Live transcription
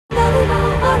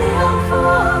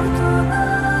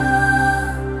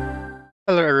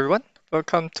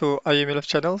welcome to Ayumilove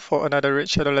channel for another Raid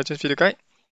Shadow Legends video guide.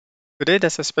 Today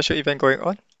there's a special event going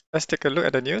on. Let's take a look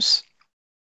at the news.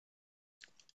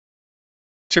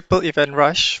 Triple event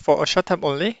rush for a short time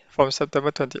only from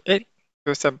September 28th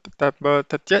to September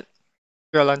 30th.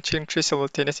 We are launching 3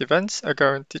 simultaneous events, a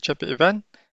guaranteed champion event,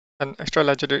 an extra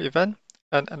legendary event,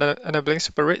 and enabling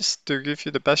super raids to give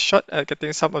you the best shot at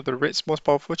getting some of the raid's most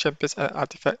powerful champions and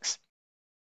artifacts.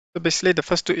 So basically the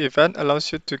first two events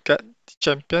allows you to get the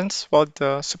champions, while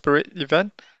the super raid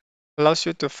event allows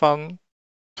you to farm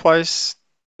twice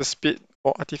the speed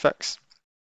for artifacts.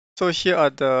 So here are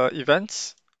the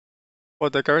events. For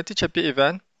the guaranteed champion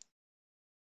event,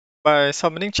 by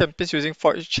summoning champions using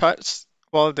 4 each shards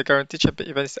while the guaranteed champion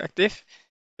event is active,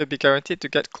 you'll be guaranteed to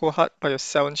get Coldheart by your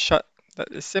 7th shard. That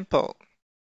is simple.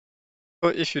 So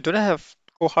if you don't have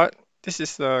Coldheart, this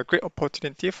is a great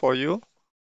opportunity for you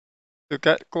to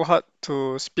get Coldheart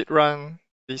to speedrun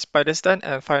the Spider's Den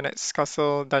and Fire Knight's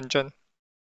Castle dungeon.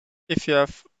 If you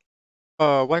have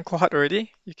one Coldheart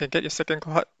already, you can get your second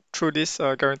Coldheart through this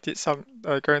guaranteed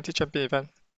champion event.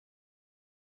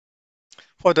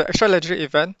 For the extra legendary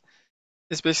event,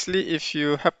 it's basically if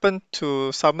you happen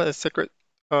to summon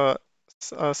a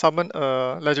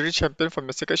legendary champion from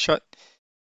your secret shard,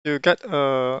 you get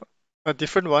a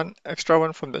different one, extra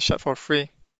one from the shard for free,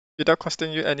 without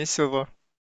costing you any silver.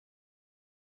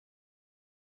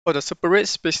 For the super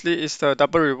raids, basically is the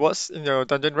double rewards in your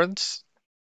dungeon runs,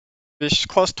 which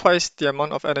cost twice the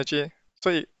amount of energy.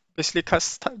 So it basically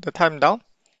cuts the time down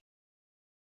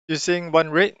using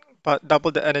one raid, but double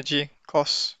the energy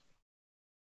cost.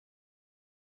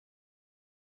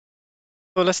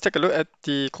 So let's take a look at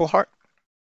the Coldheart.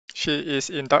 She is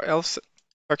in Dark Elves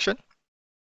faction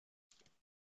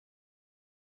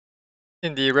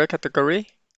in the rare category,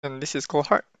 and this is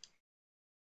Coldheart.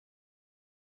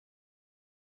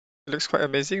 It looks quite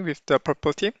amazing with the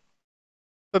purple team.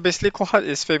 So basically Coldheart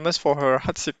is famous for her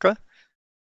Heartseeker,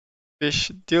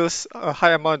 which deals a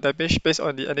high amount of damage based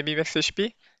on the enemy max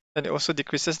HP, and it also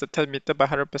decreases the 10 meter by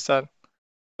 100%.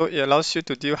 So it allows you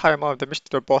to deal high amount of damage to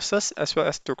the bosses as well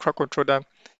as to crowd control them.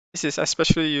 This is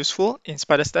especially useful in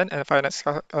Spider's Den and Fire Knight's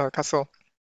Castle.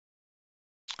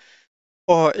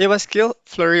 For A1 skill,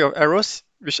 Flurry of Arrows,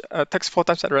 which attacks 4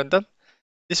 times at random.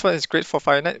 This one is great for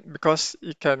Fire Knight because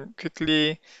it can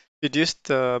quickly reduce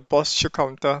the boss shield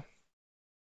counter.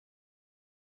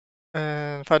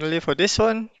 And finally for this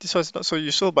one is not so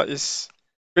useful, but it's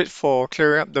great for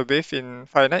clearing up the wave in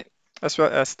Fire Knight as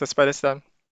well as the Spider's Den.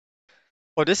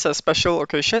 For this special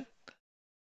occasion,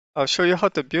 I'll show you how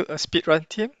to build a speedrun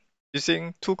team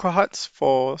using 2 Coldhearts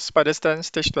for Spider's Den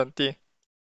stage 20.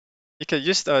 You can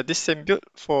use this same build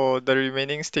for the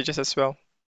remaining stages as well.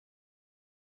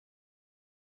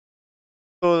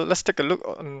 So let's take a look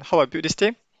on how I built this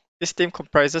team. This team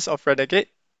comprises of Renegade,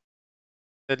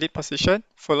 the lead position,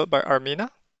 followed by Armina,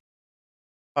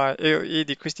 my AoE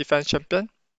decreased defense champion.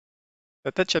 The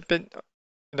third champion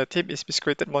in the team is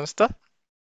Miscreated Monster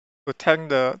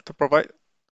to provide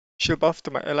shield buff to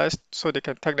my allies so they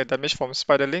can tank the damage from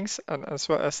spiderlings and as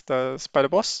well as the spider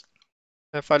boss.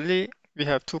 And finally, we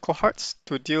have 2 Coldhearts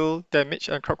to deal damage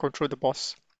and crowd control the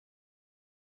boss.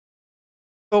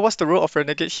 So what's the role of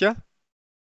Renegade here?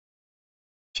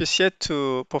 She's here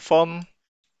to perform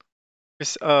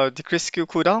with a decreased skill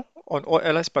cooldown on all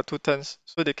allies by 2 turns,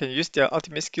 so they can use their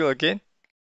ultimate skill again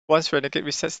once Renegade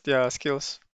resets their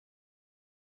skills.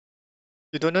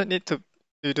 You do not need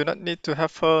to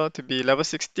have her to be level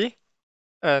 60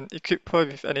 and equip her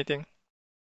with anything.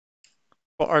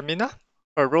 For Armina,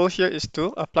 her role here is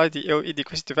to apply the AoE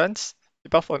decreased defense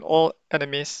debuff on all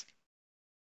enemies.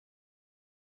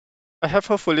 I have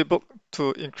her fully booked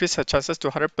to increase her chances to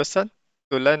 100%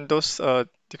 to land those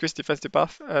decreased defense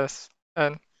debuff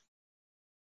and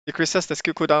decreases the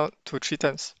skill cooldown to 3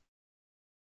 turns.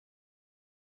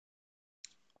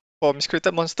 For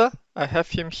Miscreated Monster, I have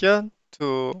him here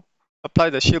to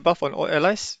apply the shield buff on all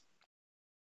allies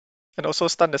and also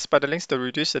stun the spiderlings to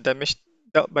reduce the damage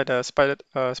dealt by the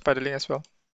spiderling as well.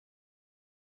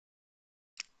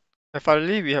 And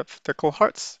finally, we have the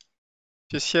Coldhearts.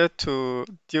 She's here to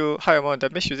deal high amount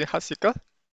of damage using Heartseeker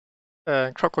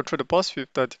and crowd control the boss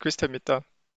with the decreased 10 meter.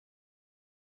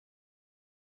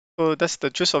 So that's the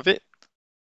gist of it.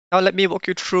 Now let me walk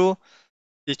you through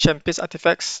the champion's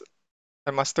artifacts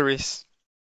and masteries.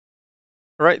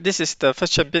 Alright, this is the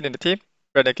first champion in the team,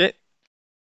 Renegade.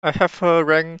 I have her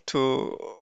ranked to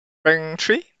rank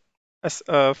 3 as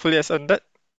fully ascended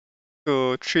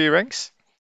to 3 ranks.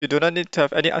 You do not need to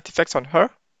have any artifacts on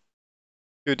her.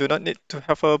 You do not need to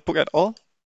have her book at all.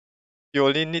 You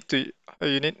only need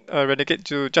Renegade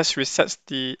to just reset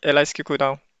the ally skill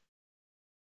cooldown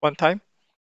one time.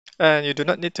 and you do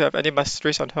not need to have any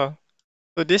masteries on her.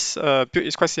 So this build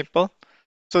is quite simple.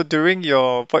 So during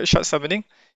your void shot summoning,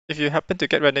 if you happen to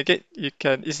get Renegade, you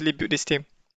can easily build this team.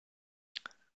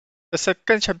 The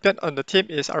second champion on the team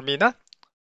is Armina.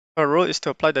 Her role is to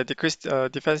apply the decreased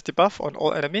defense debuff on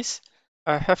all enemies.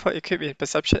 I have her equipped in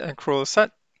Perception and Cruel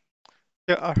set.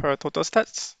 Here are her total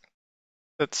stats.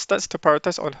 The stats to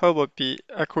prioritize on her will be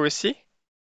accuracy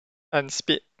and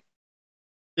speed.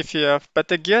 If you have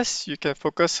better gears, you can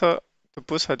focus her to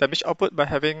boost her damage output by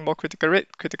having more critical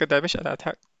rate, critical damage, and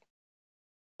attack.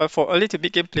 But for early to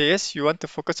mid game players, you want to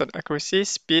focus on accuracy,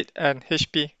 speed, and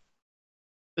HP.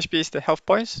 HP is the health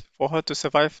points for her to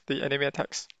survive the enemy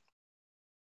attacks.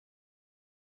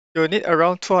 You'll need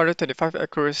around 225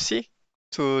 accuracy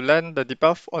to land the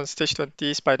debuff on stage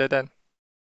 20 Spider Den.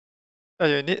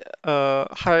 You need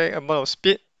a high amount of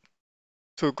speed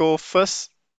to go first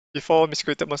before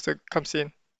Miscreated Monster comes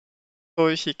in. So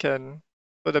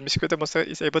the Miscreated Monster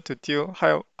is able to deal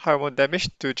high amount of damage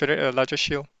to generate a larger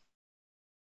shield.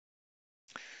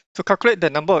 To calculate the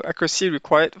number of accuracy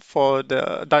required for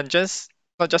the dungeons,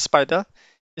 not just Spider,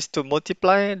 is to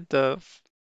multiply the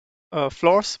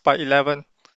floors by 11.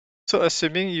 So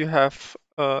assuming you have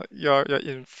you're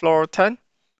in floor 10,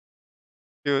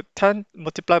 10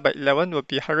 multiplied by 11 will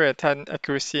be 110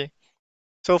 accuracy.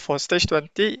 So for stage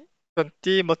 20,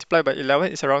 20 multiplied by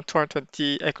 11 is around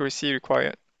 220 accuracy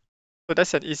required. So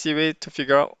that's an easy way to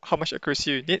figure out how much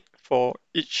accuracy you need for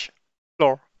each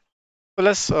floor. So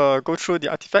let's go through the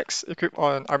artifacts equipped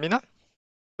on Armina.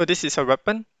 So this is a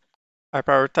weapon. I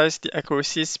prioritize the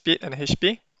accuracy, speed, and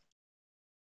HP.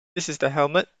 This is the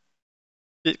helmet,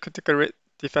 speed, critical rate,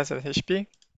 defense, and HP.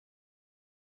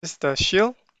 This is the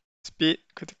shield, speed,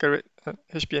 critical rate,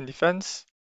 HP, and defense.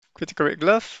 Critical rate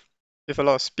glove with a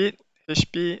lot of speed,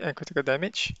 HP, and critical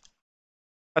damage.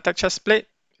 Attack chest plate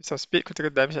with some speed, critical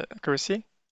damage, and accuracy.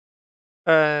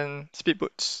 And speed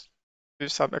boots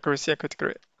with some accuracy and critical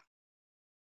rate.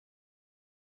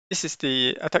 This is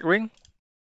the attack ring,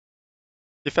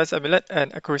 defense amulet,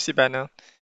 and accuracy banner.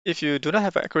 If you do not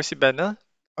have an accuracy banner,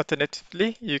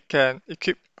 alternatively, you can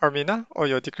equip Armina or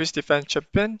your decreased defense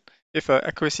champion with an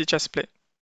accuracy chest plate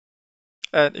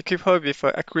and equip her with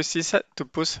an accuracy set to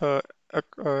boost her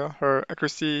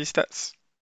accuracy stats.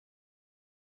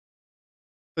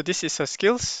 So this is her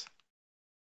skills.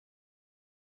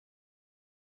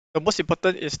 The most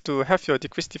important is to have your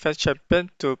decreased defense champion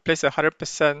to place a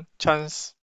 100%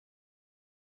 chance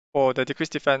for the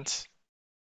decreased defense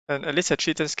and at least a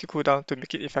 3 turn skill cooldown to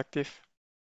make it effective.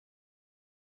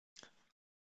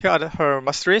 Here are her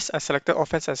masteries. I selected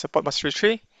offense and support mastery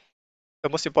 3. The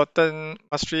most important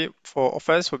mastery for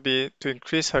offense would be to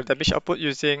increase her damage output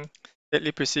using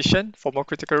deadly precision for more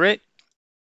critical rate,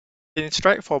 in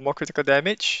strike for more critical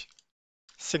damage,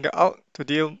 single out to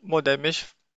deal more damage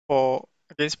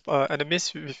against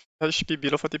enemies with HP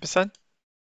below 40%,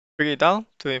 bring it down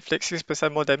to inflict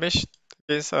 6% more damage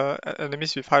against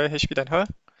enemies with higher HP than her,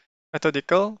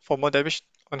 methodical for more damage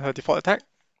on her default attack,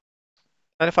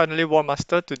 and finally War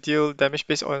Master to deal damage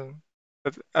based on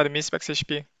the enemy's max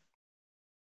HP.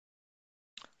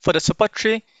 For the support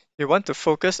tree, you want to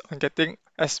focus on getting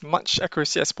as much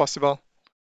accuracy as possible.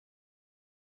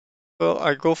 So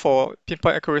I go for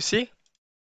pinpoint accuracy,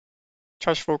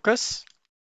 charge focus,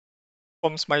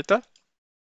 form smiter,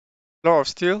 law of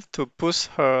steel to boost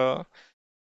her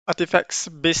artifacts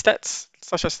base stats,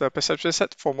 such as the perception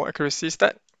set for more accuracy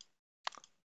stat.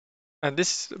 And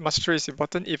this mastery is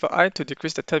important, evil eye to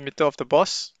decrease the 10 meter of the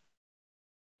boss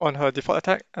on her default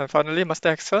attack, and finally master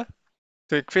hexer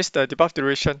to increase the debuff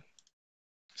duration.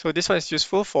 So this one is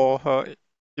useful for her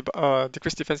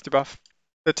decreased defense debuff.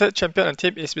 The third champion on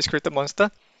team is Miscreated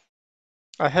Monster.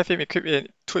 I have him equipped in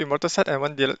 2 Immortal set and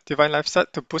 1 Divine Life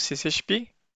set to boost his HP.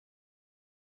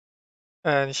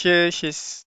 And here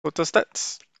his total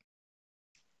stats.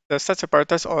 The stats to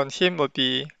prioritize on him will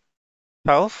be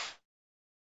health,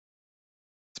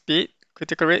 speed,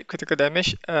 critical rate, critical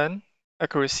damage, and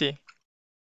accuracy.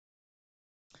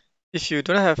 If you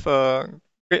don't have a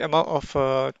great amount of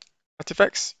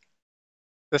artifacts,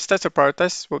 the stats to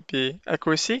prioritize would be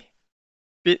accuracy,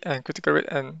 speed, and critical rate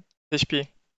and HP,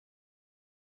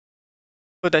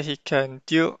 so that he can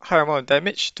deal high amount of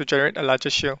damage to generate a larger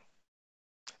shield.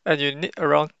 And you need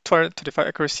around 225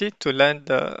 accuracy to land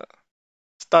the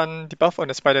stun debuff on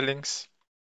the spiderlings.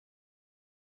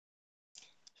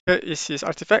 Here is his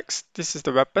artifacts. This is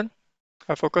the weapon.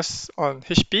 I focus on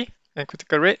HP and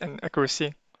critical rate and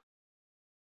accuracy.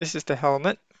 This is the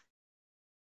helmet,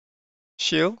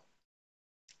 shield,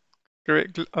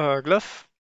 great glove,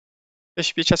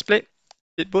 HP chestplate,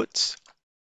 speed boots,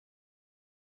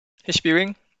 HP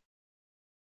ring,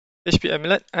 HP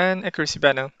Amulet, and Accuracy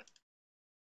Banner.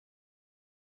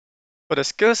 For the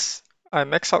skills, I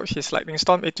max out his Lightning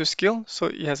Storm A2 skill, so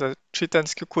he has a 3-turn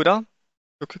skill cooldown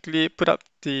to quickly put up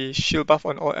the shield buff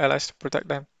on all allies to protect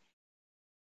them.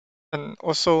 And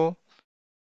also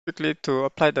quickly to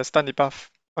apply the stun debuff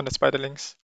on the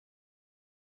spiderlings.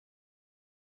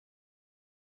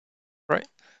 Right.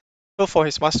 So for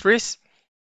his masteries,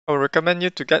 I would recommend you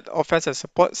to get offense and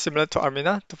support similar to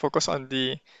Armina to focus on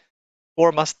the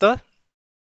War Master,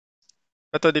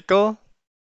 Methodical,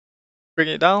 Bring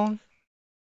It Down,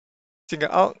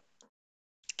 Single Out,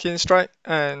 Keen Strike,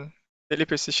 and Deadly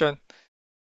Precision.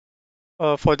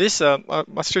 For this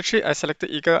mastery tree, I selected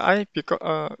Eagle Eye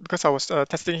because I was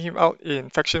testing him out in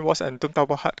Faction Wars and Doom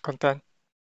Tower Heart content.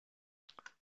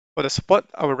 For the support,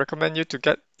 I would recommend you to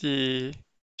get the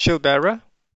Shield Bearer,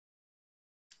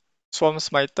 Swarm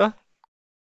Smiter,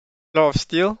 Lord of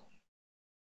Steel,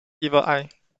 Evil Eye,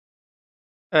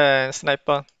 and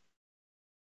Sniper.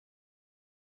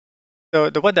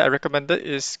 The one that I recommended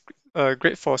is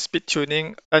great for speed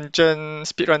tuning dungeon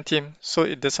speedrun team, so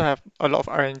it doesn't have a lot of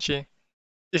RNG.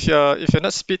 If you're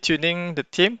not speed tuning the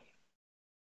team,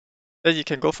 then you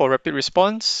can go for rapid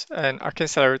response and arcane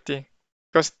celerity,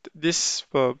 because this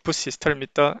will boost his turn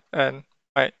meter and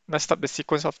might mess up the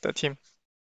sequence of the team.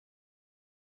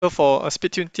 So for a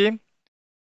speed tune team,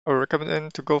 I would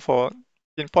recommend to go for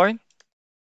Pinpoint,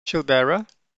 Shield Bearer,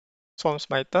 Swarm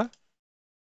Smiter,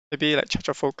 maybe like Charge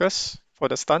of Focus for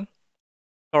the stun,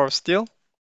 Lord of Steel,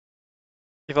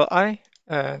 Evil Eye,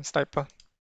 and Sniper.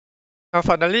 Now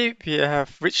finally, we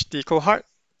have reached the Coldheart.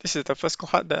 This is the first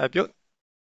Coldheart that I built.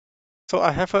 So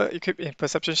I have her equipped in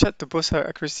Perception Shed to boost her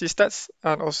accuracy stats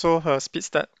and also her speed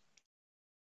stat.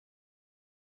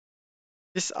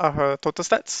 These are her total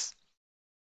stats.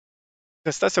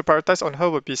 The stats to prioritize on her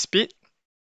would be speed,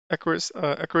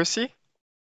 accuracy,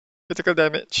 critical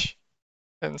damage,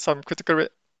 and some critical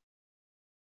rate.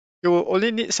 You will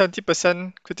only need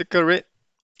 70% critical rate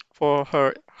for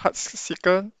her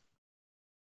Heartseeker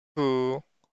to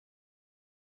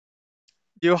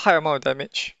deal high amount of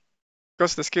damage,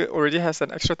 because the skill already has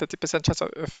an extra 30% chance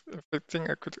of inflicting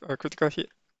a critical hit.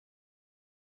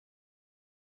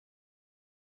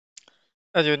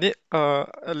 And you need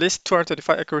at least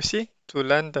 235 accuracy to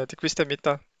land the decreased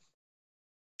meter,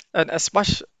 and as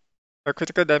much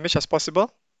critical damage as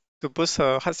possible to boost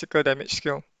her Heartseeker damage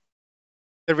skill.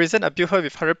 The reason I built her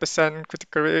with 100%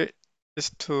 critical rate is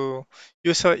to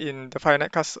use her in the Fire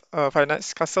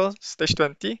Knight's Castle stage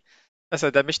 20 as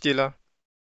a damage dealer.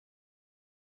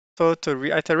 So to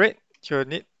reiterate, you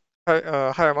need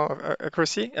high amount of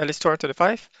accuracy, at least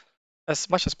 225, as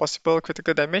much as possible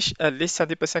critical damage, at least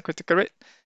 70% critical rate,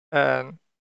 and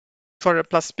 200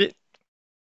 plus speed,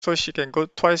 so she can go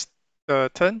twice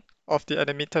the turn of the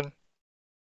enemy turn.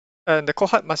 And the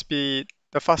Cohort must be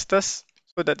the fastest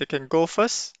so that they can go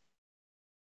first,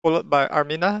 followed by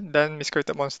Armina, then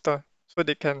Miscreated Monster, so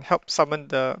they can help summon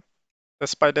the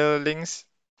spiderlings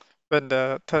when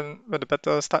the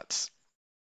battle starts.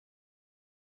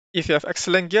 If you have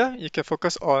excellent gear, you can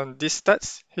focus on these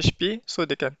stats, HP, so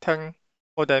they can tank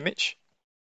more damage,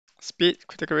 speed,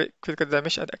 critical rate, critical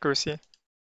damage, and accuracy.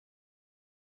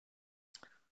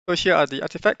 So here are the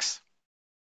artifacts.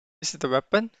 This is the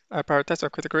weapon. I prioritize on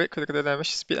critical rate, critical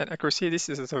damage, speed, and accuracy. This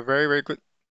is a very, very good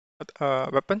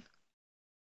weapon.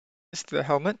 This is the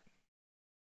helmet,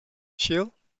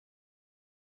 shield,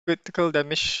 critical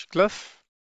damage glove,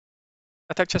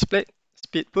 attack chestplate,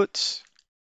 speed boots,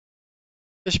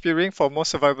 HP ring for more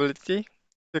survivability,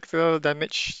 critical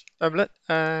damage amulet,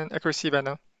 and accuracy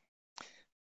banner.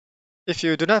 If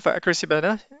you do not have an accuracy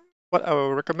banner, what I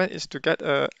will recommend is to get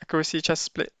a accuracy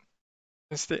chestplate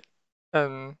instead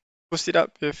and boost it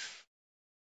up with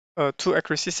 2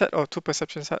 accuracy set or 2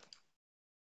 perception set.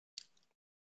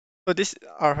 So these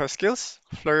are her skills: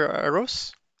 Flurry of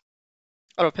Arrows,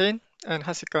 Out of Pain, and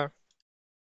Heartseeker.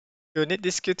 You need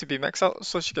this skill to be maxed out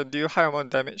so she can deal high amount of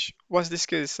damage. Once this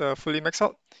skill is fully maxed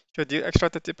out, she'll deal extra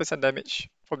 30% damage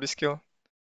from this skill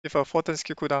with a 4-turn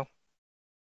skill cooldown.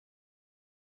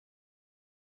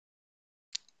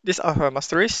 These are her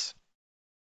masteries.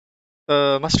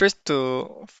 The masteries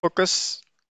to focus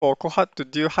for Cohort to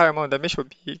deal high amount of damage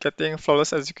would be getting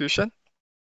Flawless Execution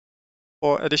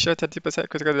for additional 20%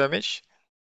 critical damage.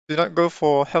 Do not go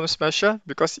for Helm Smasher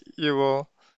because there'll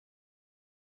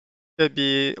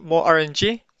be more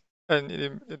RNG and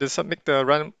it doesn't make the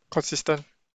run consistent.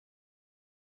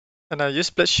 And I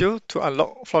use Blade Shield to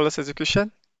unlock Flawless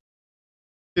Execution.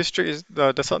 Q Streak is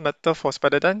the sword metal for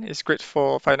Spider Den, is great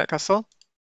for Fire Knight Castle.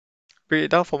 Bring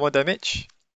it down for more damage.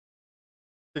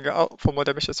 Bring it out for more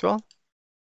damage as well.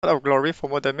 Heart of Glory for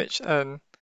more damage, and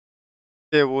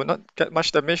they will not get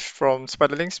much damage from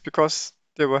spiderlings because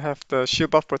they will have the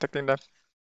shield buff protecting them.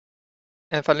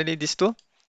 And finally, these two,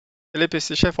 Melee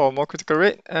Precision for more critical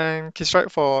rate and Key Strike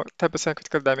for 10%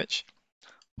 critical damage.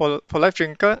 For Life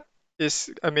Drinker,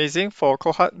 is amazing for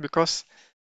Coldheart because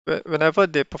whenever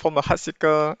they perform a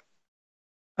Heartseeker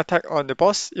attack on the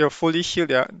boss, it will fully heal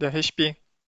their HP.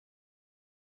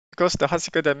 Because the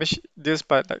Heartseeker damage deals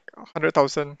by like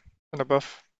 100,000 and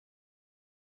above.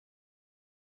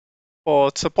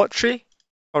 For support tree,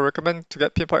 I recommend to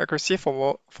get pinpoint accuracy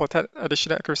for 10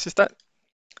 additional accuracy stat.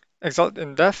 Exalt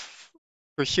in death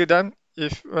to heal them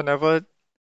if whenever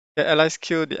their allies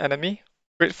kill the enemy.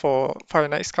 Great for Fire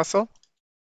Knight's Castle.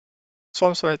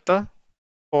 Swarm Sweater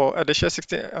for additional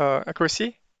 16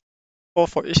 accuracy, 4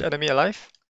 for each enemy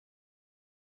alive.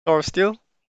 Door of Steel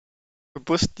to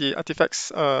boost the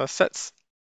artifacts stats.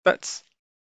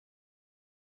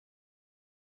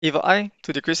 Evil Eye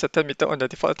to decrease the 10 meter on the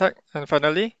default attack. And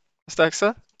finally,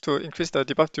 Staxer to increase the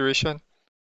debuff duration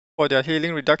for their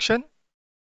healing reduction,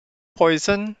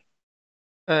 poison,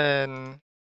 and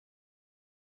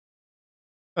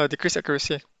decreased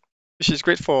accuracy, which is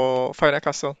great for Fire Knight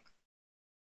Castle.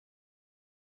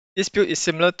 This build is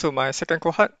similar to my second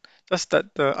cohort, just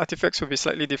that the artifacts will be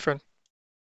slightly different.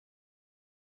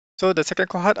 So the second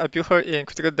cohort, I built her in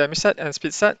critical damage set and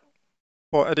speed set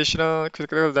for additional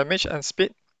critical damage and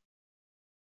speed.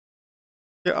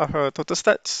 Here are her total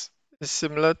stats. It's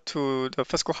similar to the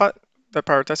first cohort that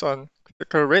prioritize on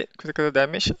critical rate, critical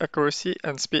damage, accuracy,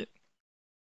 and speed.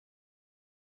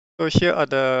 So here are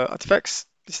the artifacts.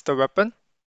 This is the weapon.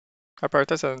 I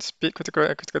prioritize on speed, critical,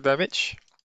 and critical damage.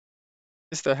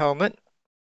 This is the helmet.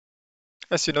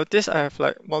 As you notice, I have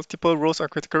like multiple rolls on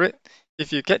critical rate.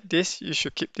 If you get this, you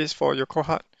should keep this for your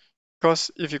cohort.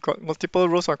 Because if you got multiple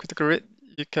rolls on critical rate,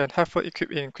 you can have her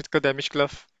equipped in critical damage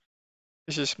glove,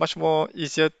 which is much more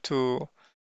easier to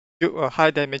build a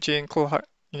high damaging cohort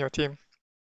in your team.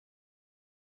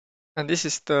 And this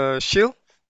is the shield,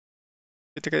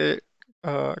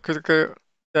 critical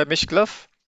damage glove,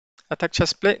 attack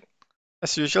chest plate.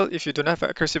 As usual, if you don't have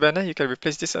an accuracy banner, you can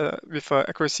replace this with an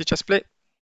accuracy chest plate.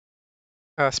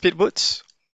 Speed boots,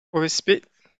 always speed,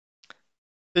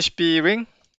 HP ring,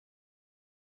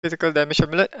 critical damage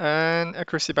amulet, and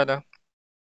accuracy banner.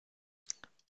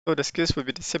 So the skills will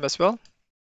be the same as well.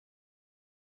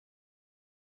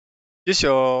 Use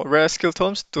your rare skill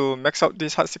tomes to max out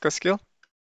this Heartseeker skill.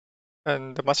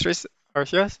 And the masteries are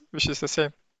here, which is the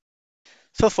same.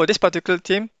 So for this particular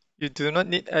team, you do not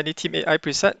need any team AI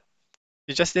preset.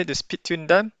 You just need to speed tune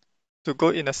them to go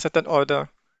in a certain order.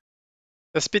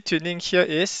 The speed tuning here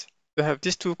is to have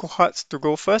these two cohorts to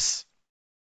go first,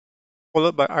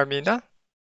 followed by Armina,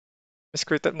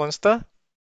 Miscreated Monster,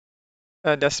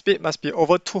 and their speed must be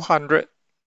over 200.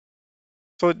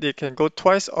 So they can go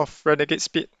twice of Renegade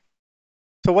speed.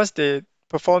 So once they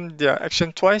perform their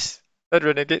action twice, that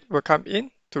Renegade will come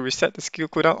in to reset the skill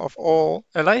cooldown of all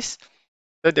allies.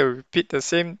 Then they will repeat the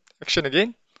same action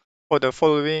again for the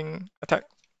following attack.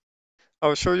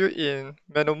 I'll show you in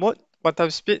manual mode, one time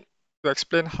speed, to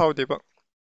explain how they work.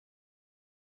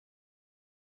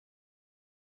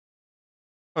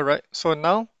 Alright, so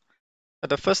now at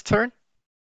the first turn,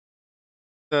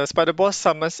 the spider boss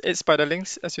summons 8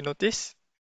 spiderlings as you notice.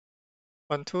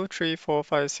 1, 2, 3, 4,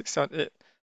 5, 6, 7, 8.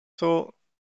 So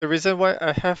the reason why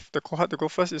I have the cohort to go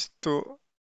first is to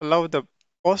allow the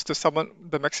boss to summon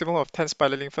the maximum of 10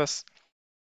 spiderling first.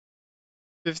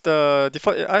 With the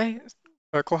default AI,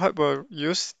 the cohort will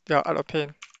use their Art of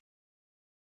Pain.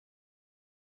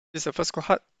 This is the first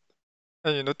cohort,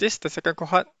 and you notice the second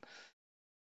cohort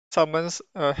summons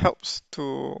helps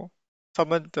to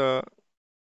summon the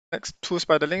next 2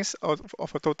 spiderlings out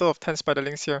of a total of 10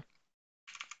 spiderlings here.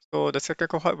 So the second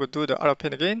cohort will do the Art of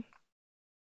Pain again.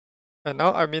 And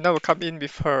now Armina will come in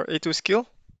with her A2 skill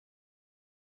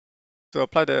to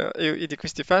apply the AoE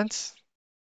decreased defense.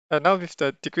 And now with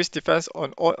the decreased defense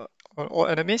on all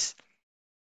enemies,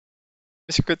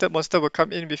 Miscreated Monster will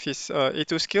come in with his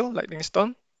A2 skill, Lightning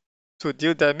Storm, to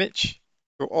deal damage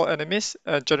to all enemies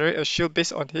and generate a shield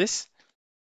based on his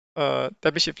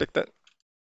damage inflicted.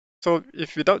 So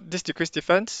if without this decreased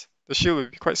defense, the shield will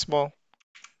be quite small.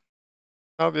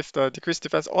 Now with the decreased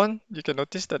defense on, you can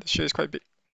notice that the shield is quite big.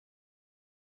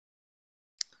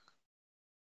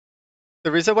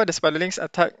 The reason why the spiderlings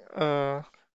attack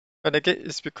Renegade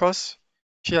is because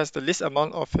she has the least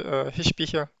amount of HP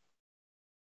here.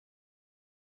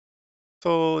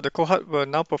 So the cohort will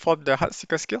now perform the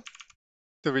Heartseeker skill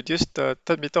to reduce the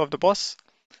 10 meter of the boss.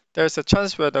 There is a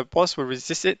chance where the boss will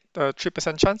resist it,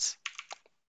 3% chance.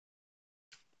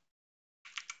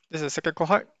 This is the second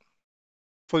cohort,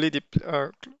 fully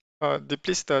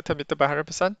depletes the 10 meter by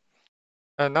 100%.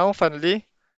 And now finally,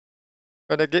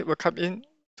 Renegade will come in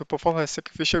to perform her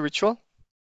sacrificial ritual.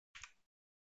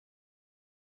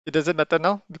 It doesn't matter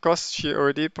now because she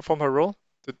already performed her role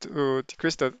to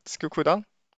decrease the skill cooldown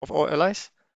of all allies.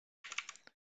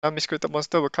 Now Miscreated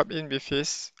Monster will come in with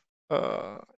his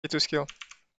A2 skill.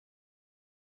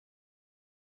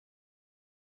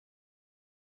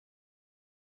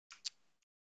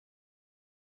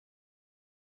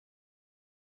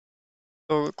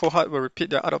 So Coldheart will repeat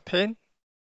their Art of Pain,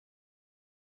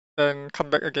 then come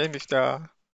back again with their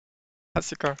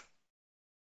Heartseeker.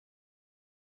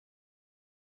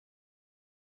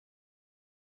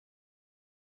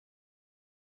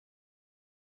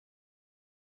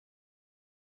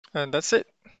 And that's it.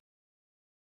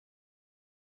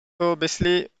 So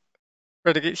basically,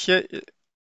 Renegade here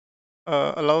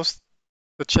allows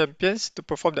the champions to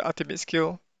perform the ultimate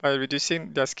skill by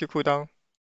reducing their skill cooldown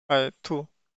by 2.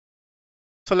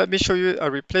 So let me show you a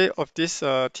replay of this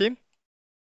team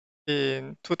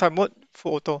in 2-time mode,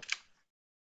 full auto.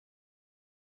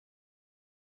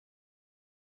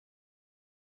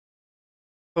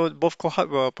 So both Cohort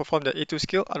will perform the A2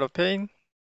 skill, Out of Pain.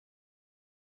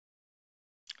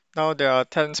 Now there are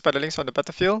 10 spiderlings on the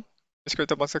battlefield. This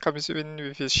creator monster comes in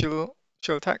with his shield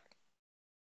attack.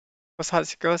 First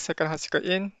Heartseeker, second Heartseeker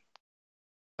in.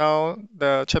 Now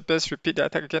the champions repeat the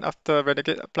attack again after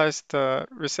Renegade applies the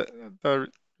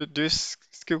reduced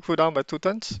skill cooldown by 2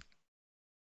 turns.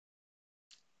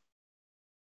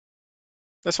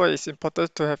 That's why it's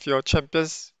important to have your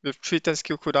champions with 3 turn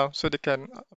skill cooldown so they can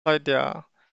apply their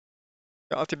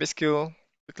ultimate skill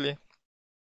quickly.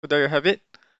 So there you have it.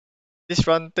 This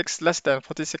run takes less than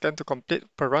 40 seconds to complete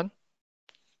per run.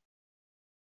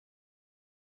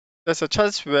 There's a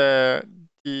chance where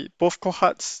both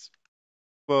cohorts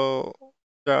will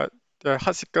their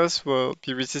Heartseekers will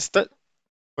be resisted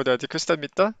for the decreased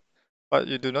meter, but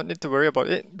you do not need to worry about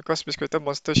it because Miscreated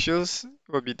Monster Shields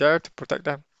will be there to protect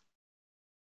them.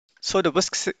 So the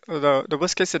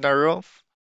worst case scenario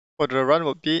for the run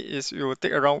will be is it will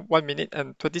take around 1 minute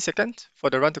and 20 seconds for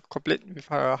the run to complete with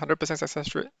a 100%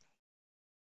 success rate.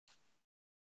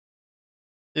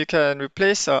 You can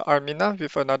replace Armina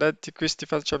with another decreased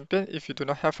defense champion if you do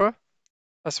not have her,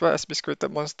 as well as Miscreated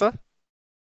Monster.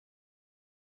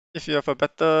 If you have a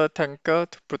better tanker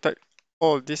to protect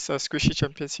all of these squishy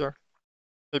champions here.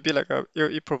 Maybe like a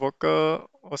AoE Provoker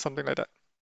or something like that.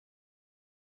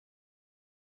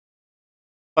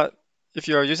 But if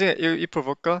you are using an AoE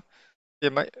Provoker, they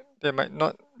might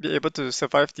not be able to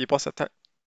survive the boss attack.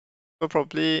 So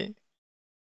probably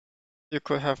you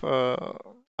could have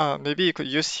maybe you could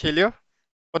use Helios,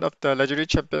 one of the legendary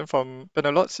champion from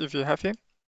Penalots if you have him.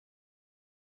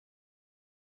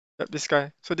 Yep, this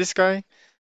guy. So this guy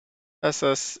has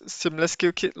a similar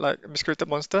skill kit like Miscreated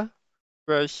Monster,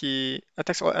 where he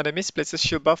attacks all enemies, places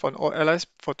shield buff on all allies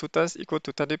for 2 turns equal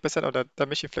to 20% of the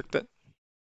damage inflicted.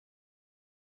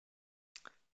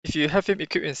 If you have him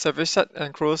equipped in Savage set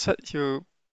and Cruel set, he'll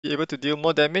be able to deal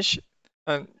more damage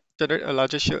and generate a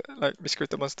larger shield like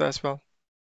Miscreated Monster as well.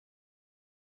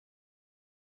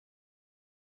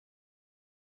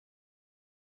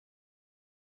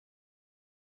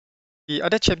 The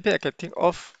other champion I can think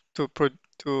of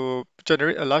to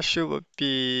generate a large shield would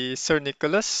be Sir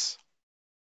Nicholas.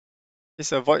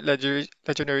 He's a Void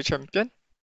legendary champion.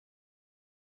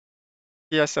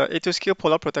 He has a A2 skill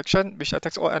Polar Protection, which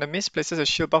attacks all enemies, places a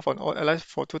shield buff on all allies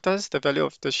for 2 turns. The value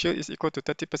of the shield is equal to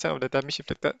 30% of the damage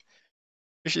inflicted,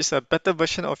 which is a better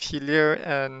version of Healer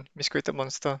and Miscreated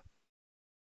Monster.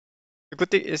 The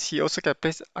good thing is he also can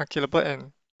place Unkillable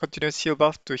and continuous heal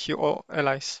buff to heal all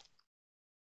allies.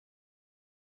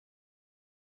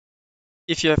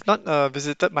 If you have not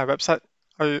visited my website,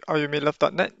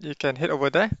 ayumilove.net, you can head over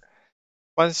there.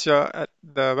 Once you're at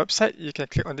the website, you can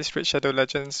click on this Red Shadow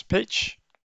Legends page.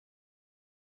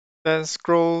 Then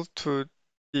scroll to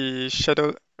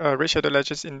the Red Shadow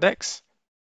Legends index.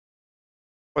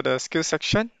 For the skill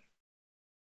section,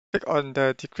 click on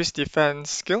the Decrease Defense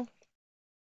skill.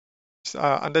 It's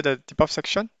under the debuff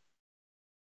section.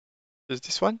 Is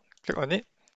this one. Click on it.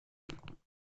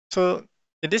 So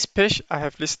in this page, I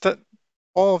have listed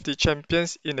all of the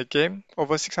champions in the game,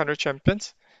 over 600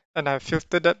 champions, and I have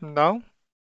filtered them now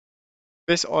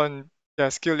based on their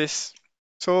skill list.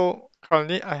 So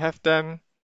currently I have them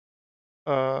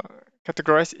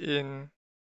categorized in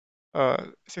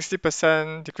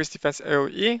 60% decreased defense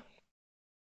AoE,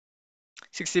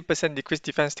 60% decreased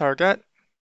defense target,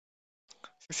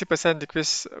 60%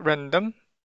 decreased random,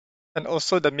 and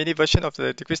also the mini version of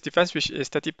the decreased defense, which is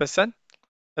 30%.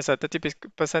 That's a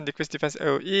 30% decreased defense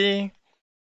AoE,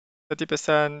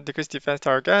 30% decreased defense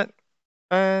target,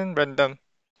 and random.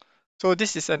 So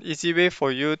this is an easy way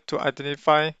for you to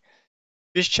identify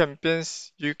which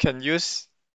champions you can use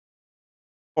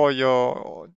for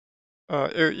your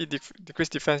AoE decrease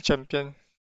defense champion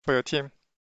for your team.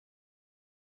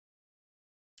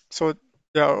 So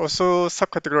they are also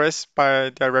subcategorized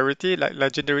by their rarity, like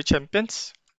legendary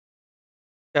champions.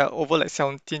 There are over like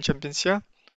 17 champions here,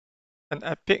 and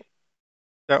epic.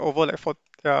 There are over like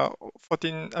there are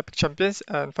 14 epic champions,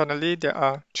 and finally there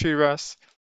are 3 rares.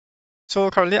 So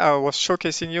currently I was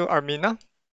showcasing you Armina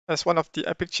as one of the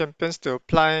epic champions to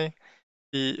apply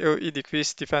the AoE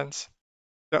decrease defense.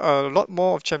 There are a lot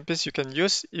more of champions you can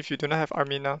use if you do not have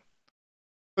Armina.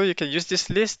 So you can use this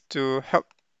list to help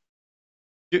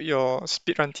build your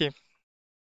speedrun team.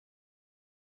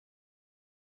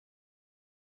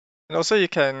 And also you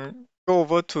can go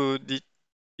over to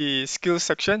the skills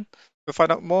section to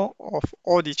find out more of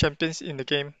all the champions in the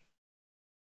game.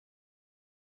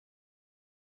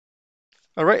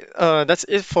 Alright, that's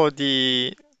it for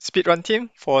the speedrun team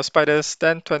for Spider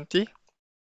Stand 20.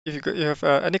 If you have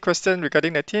any question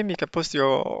regarding the team, you can post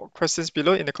your questions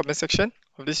below in the comment section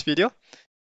of this video.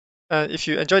 And if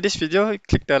you enjoyed this video,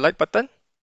 click the like button.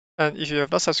 And if you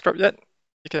have not subscribed yet,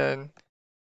 you can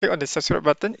click on the subscribe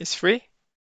button, it's free.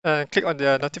 And click on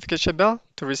the notification bell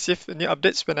to receive new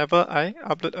updates whenever I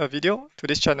upload a video to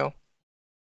this channel.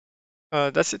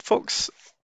 That's it, folks.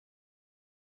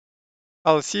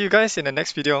 I'll see you guys in the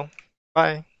next video.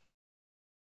 Bye.